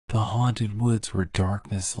The haunted woods were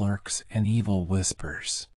darkness, lurks, and evil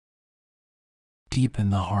whispers. Deep in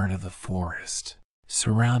the heart of the forest,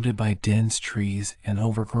 surrounded by dense trees and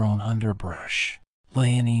overgrown underbrush,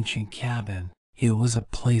 lay an ancient cabin. It was a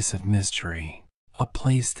place of mystery, a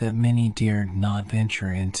place that many dared not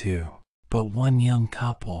venture into. But one young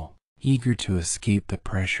couple, eager to escape the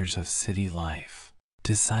pressures of city life,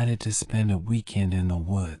 decided to spend a weekend in the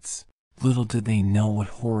woods. Little did they know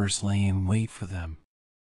what horrors lay in wait for them.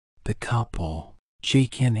 The couple,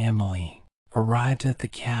 Jake and Emily, arrived at the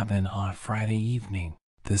cabin on a Friday evening.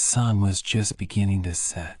 The sun was just beginning to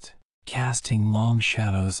set, casting long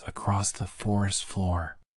shadows across the forest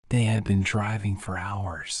floor. They had been driving for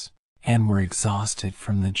hours, and were exhausted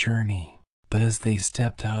from the journey. But as they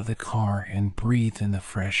stepped out of the car and breathed in the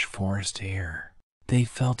fresh forest air, they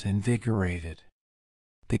felt invigorated.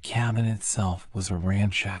 The cabin itself was a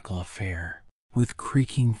ramshackle affair, with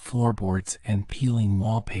creaking floorboards and peeling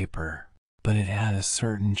wallpaper, but it had a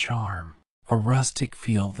certain charm, a rustic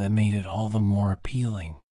feel that made it all the more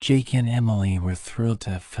appealing. Jake and Emily were thrilled to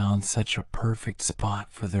have found such a perfect spot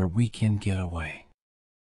for their weekend getaway.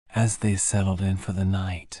 As they settled in for the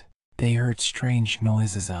night, they heard strange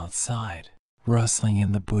noises outside, rustling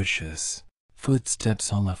in the bushes,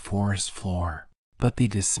 footsteps on the forest floor, but they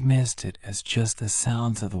dismissed it as just the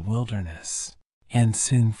sounds of the wilderness, and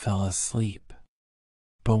soon fell asleep.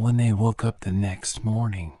 But when they woke up the next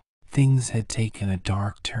morning, things had taken a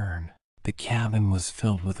dark turn. The cabin was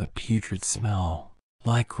filled with a putrid smell,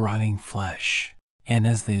 like rotting flesh, and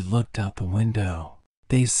as they looked out the window,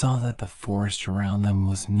 they saw that the forest around them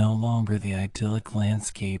was no longer the idyllic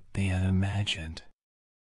landscape they had imagined.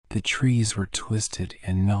 The trees were twisted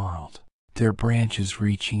and gnarled, their branches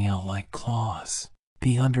reaching out like claws.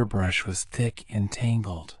 The underbrush was thick and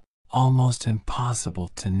tangled, almost impossible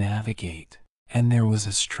to navigate, and there was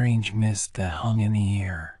a strange mist that hung in the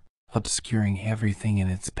air, obscuring everything in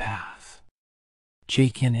its path.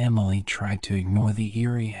 Jake and Emily tried to ignore the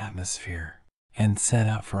eerie atmosphere and set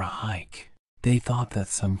out for a hike. They thought that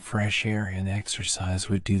some fresh air and exercise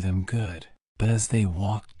would do them good, but as they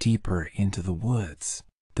walked deeper into the woods,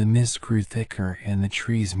 the mist grew thicker and the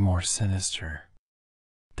trees more sinister.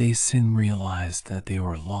 They soon realized that they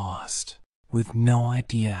were lost, with no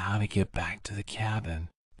idea how to get back to the cabin.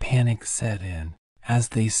 Panic set in as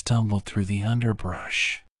they stumbled through the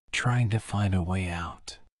underbrush, trying to find a way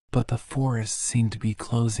out. But the forest seemed to be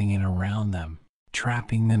closing in around them,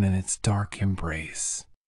 trapping them in its dark embrace.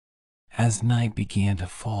 As night began to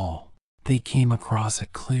fall, they came across a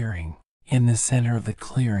clearing. In the center of the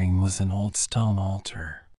clearing was an old stone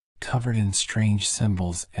altar, covered in strange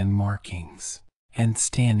symbols and markings, and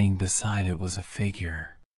standing beside it was a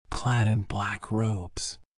figure, clad in black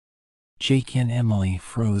robes. Jake and Emily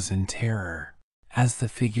froze in terror, as the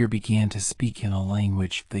figure began to speak in a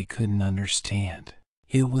language they couldn't understand.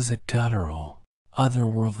 It was a guttural,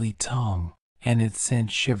 otherworldly tongue, and it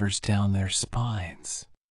sent shivers down their spines.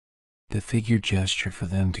 The figure gestured for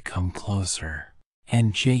them to come closer,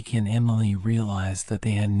 and Jake and Emily realized that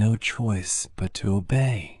they had no choice but to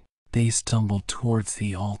obey. They stumbled towards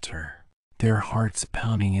the altar, their hearts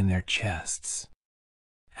pounding in their chests.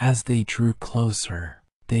 As they drew closer,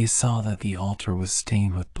 they saw that the altar was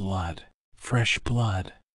stained with blood, fresh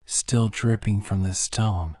blood, still dripping from the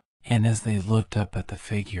stone, and as they looked up at the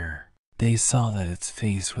figure, they saw that its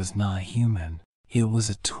face was not human. It was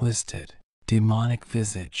a twisted, demonic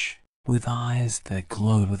visage, with eyes that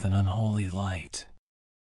glowed with an unholy light.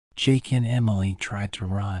 Jake and Emily tried to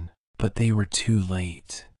run, but they were too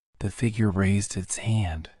late. The figure raised its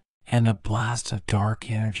hand, and a blast of dark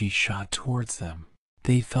energy shot towards them.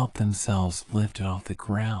 They felt themselves lifted off the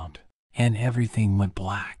ground, and everything went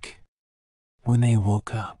black. When they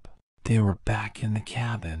woke up, they were back in the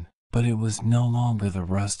cabin, but it was no longer the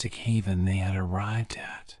rustic haven they had arrived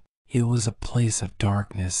at. It was a place of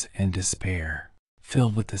darkness and despair,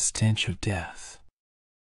 filled with the stench of death.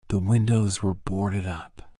 The windows were boarded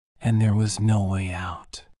up, and there was no way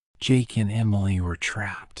out. Jake and Emily were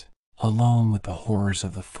trapped, alone with the horrors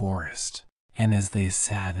of the forest, and as they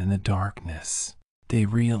sat in the darkness, they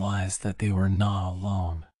realized that they were not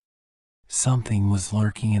alone. Something was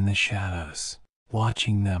lurking in the shadows,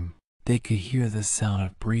 watching them. They could hear the sound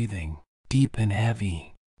of breathing, deep and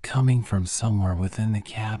heavy, coming from somewhere within the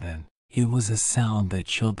cabin. It was a sound that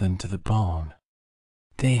chilled them to the bone.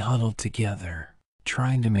 They huddled together,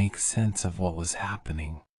 trying to make sense of what was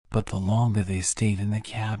happening, but the longer they stayed in the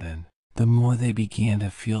cabin, the more they began to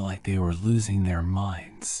feel like they were losing their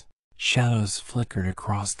minds. Shadows flickered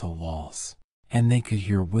across the walls, and they could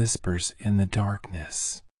hear whispers in the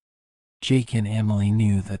darkness. Jake and Emily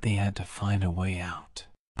knew that they had to find a way out,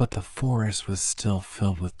 But the forest was still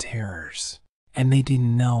filled with terrors, and they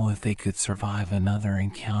didn't know if they could survive another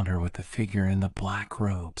encounter with the figure in the black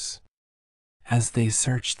robes. As they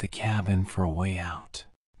searched the cabin for a way out,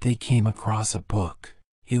 they came across a book.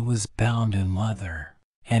 It was bound in leather,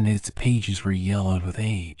 and its pages were yellowed with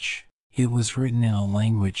age. It was written in a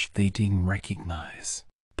language they didn't recognize,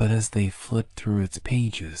 but as they flipped through its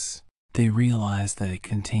pages, they realized that it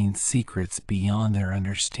contained secrets beyond their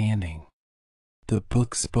understanding. The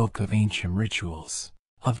book spoke of ancient rituals,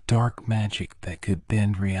 of dark magic that could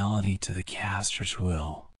bend reality to the caster's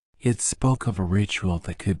will. It spoke of a ritual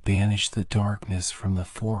that could banish the darkness from the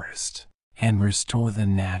forest and restore the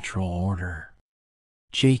natural order.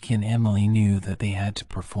 Jake and Emily knew that they had to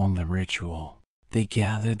perform the ritual. They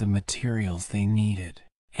gathered the materials they needed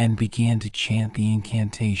and began to chant the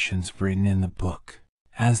incantations written in the book.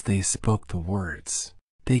 As they spoke the words,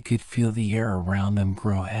 they could feel the air around them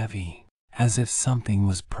grow heavy, as if something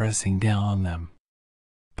was pressing down on them.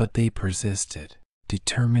 But they persisted,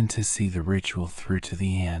 determined to see the ritual through to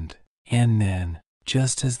the end. And then,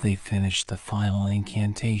 just as they finished the final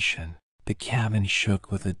incantation, the cabin shook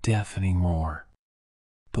with a deafening roar.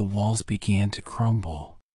 The walls began to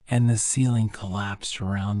crumble, and the ceiling collapsed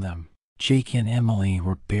around them. Jake and Emily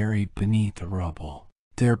were buried beneath the rubble,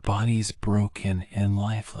 their bodies broken and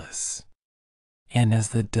lifeless. And as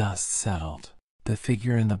the dust settled, the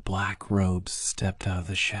figure in the black robes stepped out of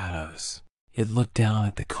the shadows. It looked down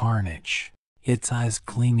at the carnage, its eyes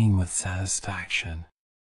gleaming with satisfaction.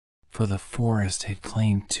 For the forest had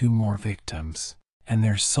claimed 2 more victims, and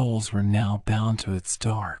their souls were now bound to its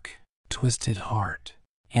dark, twisted heart.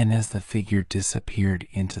 And as the figure disappeared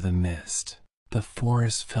into the mist, the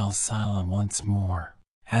forest fell silent once more,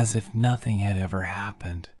 as if nothing had ever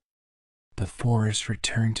happened. The forest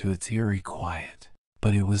returned to its eerie quiet,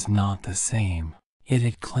 but it was not the same. It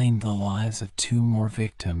had claimed the lives of 2 more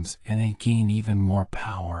victims and had gained even more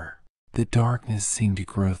power. The darkness seemed to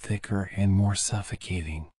grow thicker and more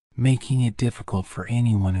suffocating, making it difficult for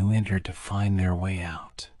anyone who entered to find their way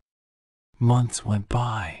out. Months went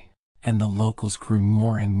by, and the locals grew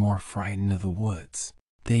more and more frightened of the woods.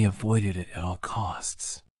 They avoided it at all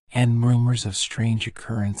costs, and rumors of strange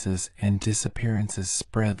occurrences and disappearances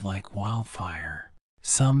spread like wildfire.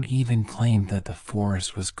 Some even claimed that the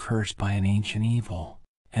forest was cursed by an ancient evil,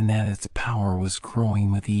 and that its power was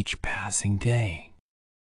growing with each passing day.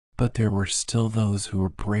 But there were still those who were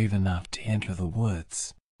brave enough to enter the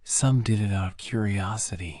woods. Some did it out of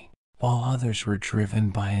curiosity, while others were driven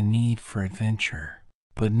by a need for adventure,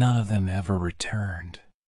 but none of them ever returned.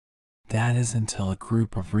 That is until a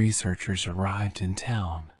group of researchers arrived in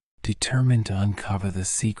town, determined to uncover the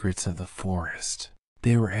secrets of the forest.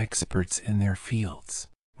 They were experts in their fields,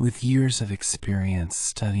 with years of experience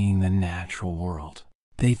studying the natural world.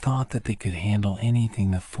 They thought that they could handle anything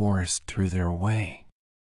the forest threw their way.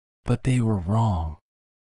 But they were wrong.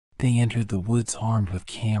 They entered the woods armed with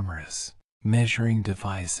cameras, measuring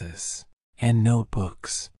devices, and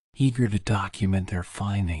notebooks, eager to document their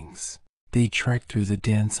findings. They trekked through the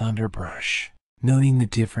dense underbrush, noting the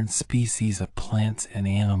different species of plants and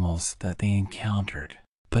animals that they encountered.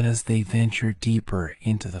 But as they ventured deeper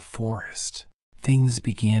into the forest, things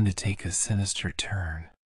began to take a sinister turn.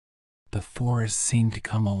 The forest seemed to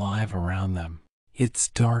come alive around them, its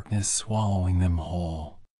darkness swallowing them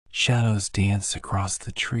whole. Shadows danced across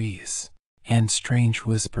the trees, and strange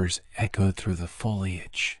whispers echoed through the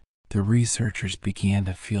foliage. The researchers began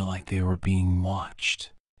to feel like they were being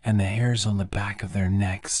watched, and the hairs on the back of their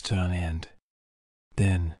necks stood on end.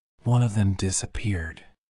 Then, one of them disappeared.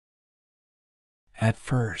 At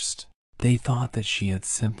first, they thought that she had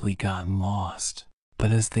simply gotten lost,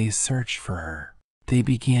 but as they searched for her, they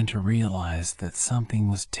began to realize that something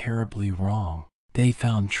was terribly wrong. They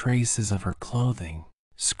found traces of her clothing,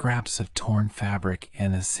 scraps of torn fabric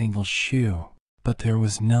and a single shoe, but there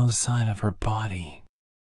was no sign of her body.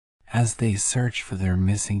 As they searched for their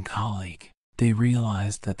missing colleague, they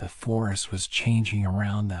realized that the forest was changing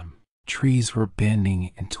around them. Trees were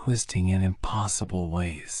bending and twisting in impossible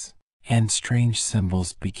ways, and strange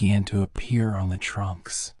symbols began to appear on the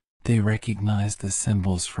trunks. They recognized the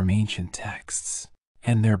symbols from ancient texts,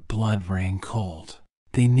 and their blood ran cold.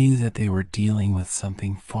 They knew that they were dealing with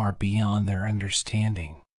something far beyond their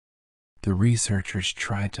understanding. The researchers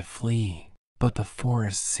tried to flee, but the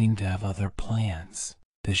forest seemed to have other plans.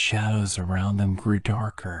 The shadows around them grew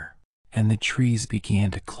darker, and the trees began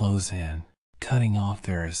to close in, cutting off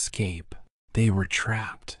their escape. They were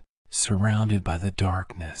trapped, surrounded by the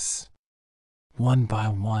darkness. One by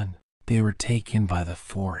one, they were taken by the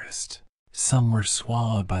forest. Some were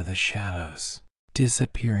swallowed by the shadows,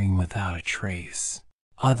 disappearing without a trace.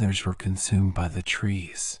 Others were consumed by the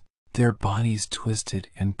trees, their bodies twisted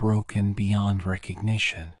and broken beyond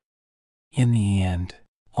recognition. In the end,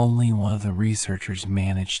 only one of the researchers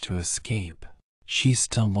managed to escape. She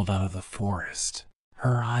stumbled out of the forest,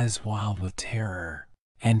 her eyes wild with terror,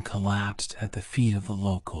 and collapsed at the feet of the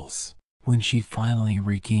locals. When she finally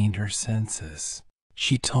regained her senses,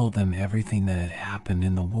 she told them everything that had happened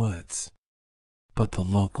in the woods. But the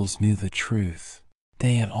locals knew the truth.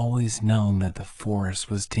 They had always known that the forest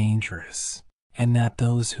was dangerous, and that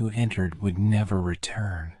those who entered would never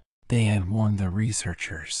return. They had warned the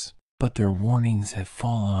researchers, but their warnings had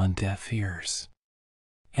fallen on deaf ears.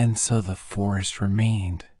 And so the forest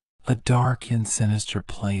remained, a dark and sinister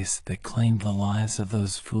place that claimed the lives of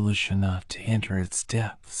those foolish enough to enter its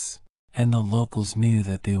depths. And the locals knew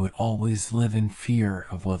that they would always live in fear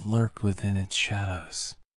of what lurked within its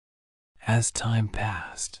shadows. As time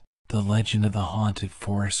passed, the legend of the haunted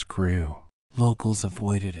forest grew. Locals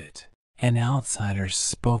avoided it, and outsiders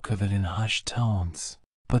spoke of it in hushed tones.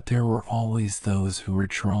 But there were always those who were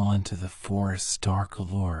drawn to the forest's dark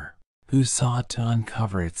allure, who sought to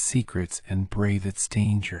uncover its secrets and brave its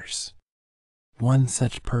dangers. One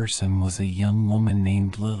such person was a young woman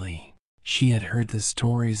named Lily. She had heard the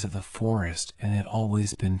stories of the forest and had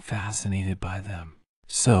always been fascinated by them.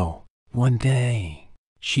 So, one day,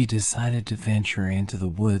 she decided to venture into the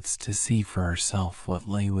woods to see for herself what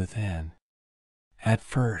lay within. At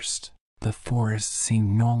first, the forest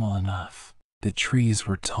seemed normal enough. The trees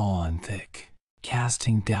were tall and thick,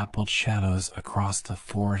 casting dappled shadows across the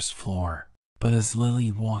forest floor. But as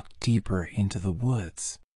Lily walked deeper into the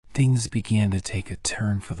woods, things began to take a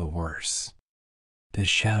turn for the worse. The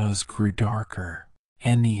shadows grew darker,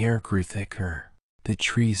 and the air grew thicker. The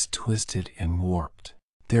trees twisted and warped,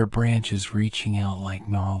 their branches reaching out like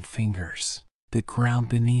gnarled fingers. The ground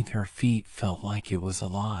beneath her feet felt like it was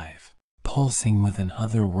alive, pulsing with an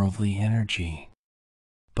otherworldly energy.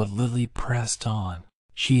 But Lily pressed on.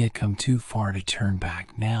 She had come too far to turn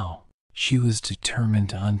back now. She was determined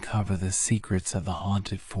to uncover the secrets of the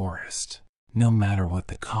haunted forest, no matter what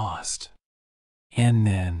the cost. And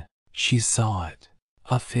then, she saw it.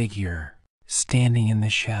 A figure, standing in the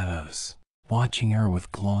shadows, watching her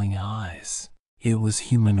with glowing eyes. It was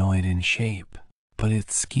humanoid in shape, but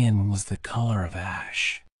its skin was the color of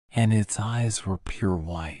ash, and its eyes were pure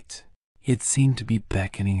white. It seemed to be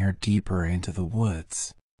beckoning her deeper into the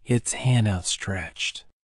woods, its hand outstretched.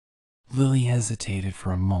 Lily hesitated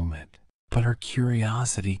for a moment, but her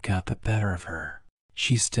curiosity got the better of her.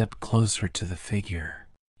 She stepped closer to the figure,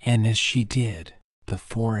 and as she did, the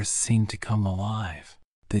forest seemed to come alive.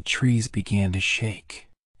 The trees began to shake,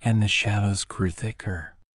 and the shadows grew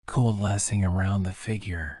thicker, coalescing around the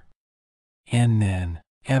figure. And then,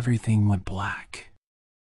 everything went black.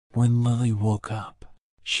 When Lily woke up,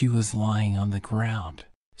 she was lying on the ground,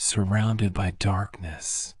 surrounded by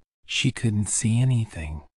darkness. She couldn't see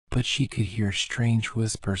anything, but she could hear strange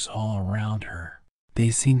whispers all around her. They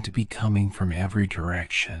seemed to be coming from every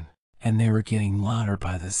direction, and they were getting louder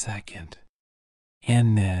by the second.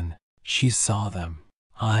 And then, she saw them.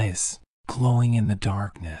 Eyes, glowing in the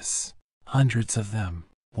darkness, hundreds of them,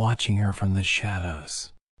 watching her from the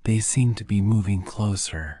shadows. They seemed to be moving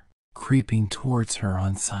closer, creeping towards her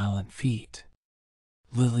on silent feet.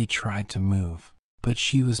 Lily tried to move, but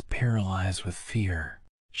she was paralyzed with fear.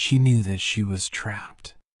 She knew that she was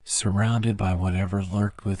trapped, surrounded by whatever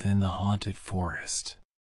lurked within the haunted forest.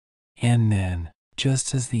 And then,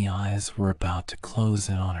 just as the eyes were about to close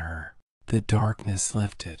in on her, the darkness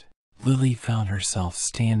lifted. Lily found herself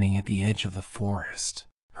standing at the edge of the forest,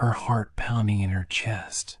 her heart pounding in her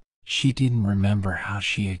chest. She didn't remember how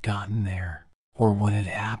she had gotten there, or what had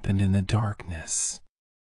happened in the darkness.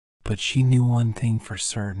 But she knew one thing for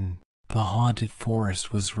certain: the haunted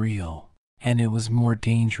forest was real, and it was more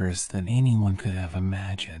dangerous than anyone could have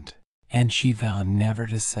imagined, and she vowed never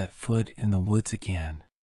to set foot in the woods again.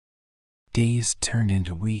 Days turned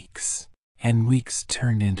into weeks, and weeks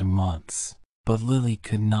turned into months. But Lily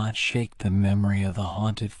could not shake the memory of the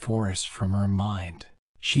haunted forest from her mind.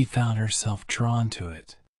 She found herself drawn to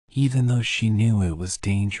it, even though she knew it was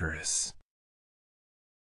dangerous.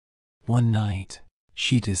 One night,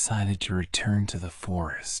 she decided to return to the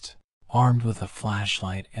forest. Armed with a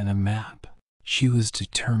flashlight and a map, she was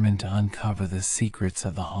determined to uncover the secrets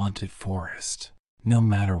of the haunted forest, no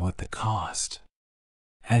matter what the cost.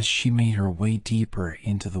 As she made her way deeper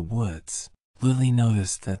into the woods, Lily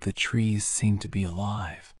noticed that the trees seemed to be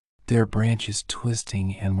alive, their branches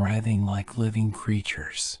twisting and writhing like living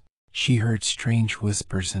creatures. She heard strange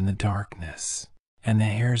whispers in the darkness, and the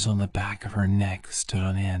hairs on the back of her neck stood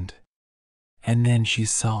on end. And then she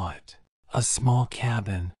saw it, a small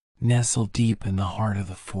cabin, nestled deep in the heart of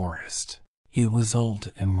the forest. It was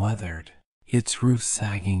old and weathered, its roof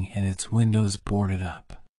sagging and its windows boarded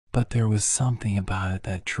up. But there was something about it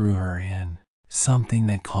that drew her in, something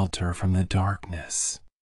that called to her from the darkness.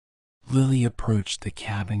 Lily approached the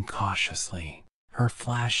cabin cautiously, her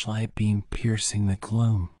flashlight beam piercing the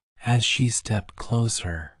gloom. As she stepped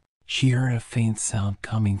closer, she heard a faint sound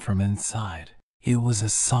coming from inside. It was a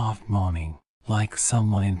soft moaning, like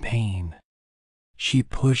someone in pain. She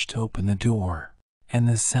pushed open the door, and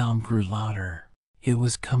the sound grew louder. It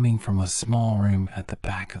was coming from a small room at the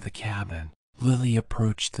back of the cabin. Lily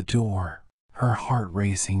approached the door, her heart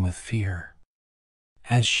racing with fear.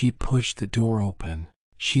 As she pushed the door open,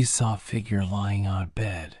 she saw a figure lying on a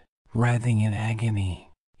bed, writhing in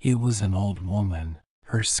agony. It was an old woman,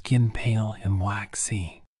 her skin pale and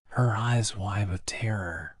waxy, her eyes wide with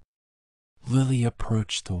terror. Lily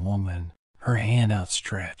approached the woman, her hand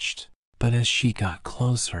outstretched, but as she got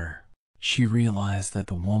closer, she realized that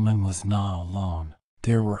the woman was not alone.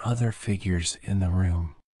 There were other figures in the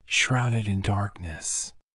room, shrouded in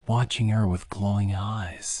darkness, watching her with glowing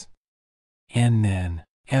eyes. And then,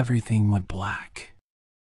 everything went black.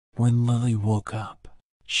 When Lily woke up,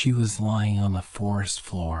 she was lying on the forest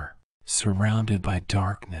floor, surrounded by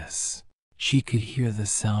darkness. She could hear the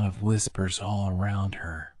sound of whispers all around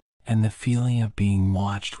her, and the feeling of being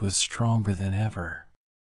watched was stronger than ever.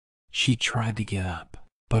 She tried to get up,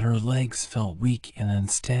 but her legs felt weak and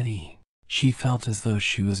unsteady. She felt as though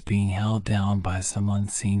she was being held down by some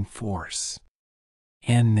unseen force.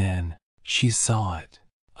 And then, she saw it,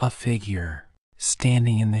 a figure,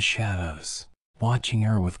 standing in the shadows, watching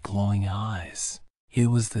her with glowing eyes. It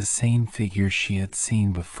was the same figure she had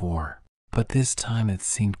seen before, but this time it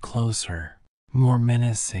seemed closer, more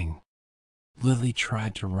menacing. Lily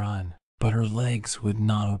tried to run, but her legs would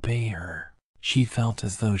not obey her. She felt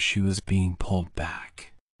as though she was being pulled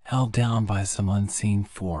back, held down by some unseen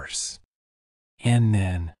force. And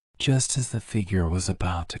then, just as the figure was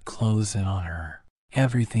about to close in on her,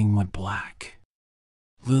 everything went black.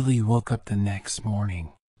 Lily woke up the next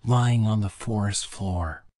morning, lying on the forest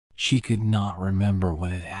floor. She could not remember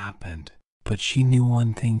what had happened, but she knew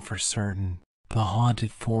one thing for certain: the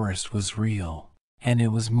haunted forest was real, and it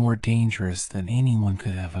was more dangerous than anyone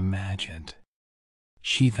could have imagined.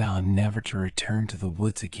 She vowed never to return to the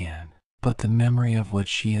woods again, but the memory of what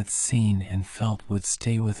she had seen and felt would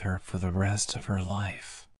stay with her for the rest of her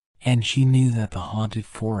life. And she knew that the haunted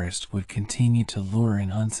forest would continue to lure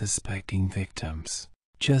in unsuspecting victims,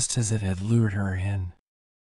 just as it had lured her in.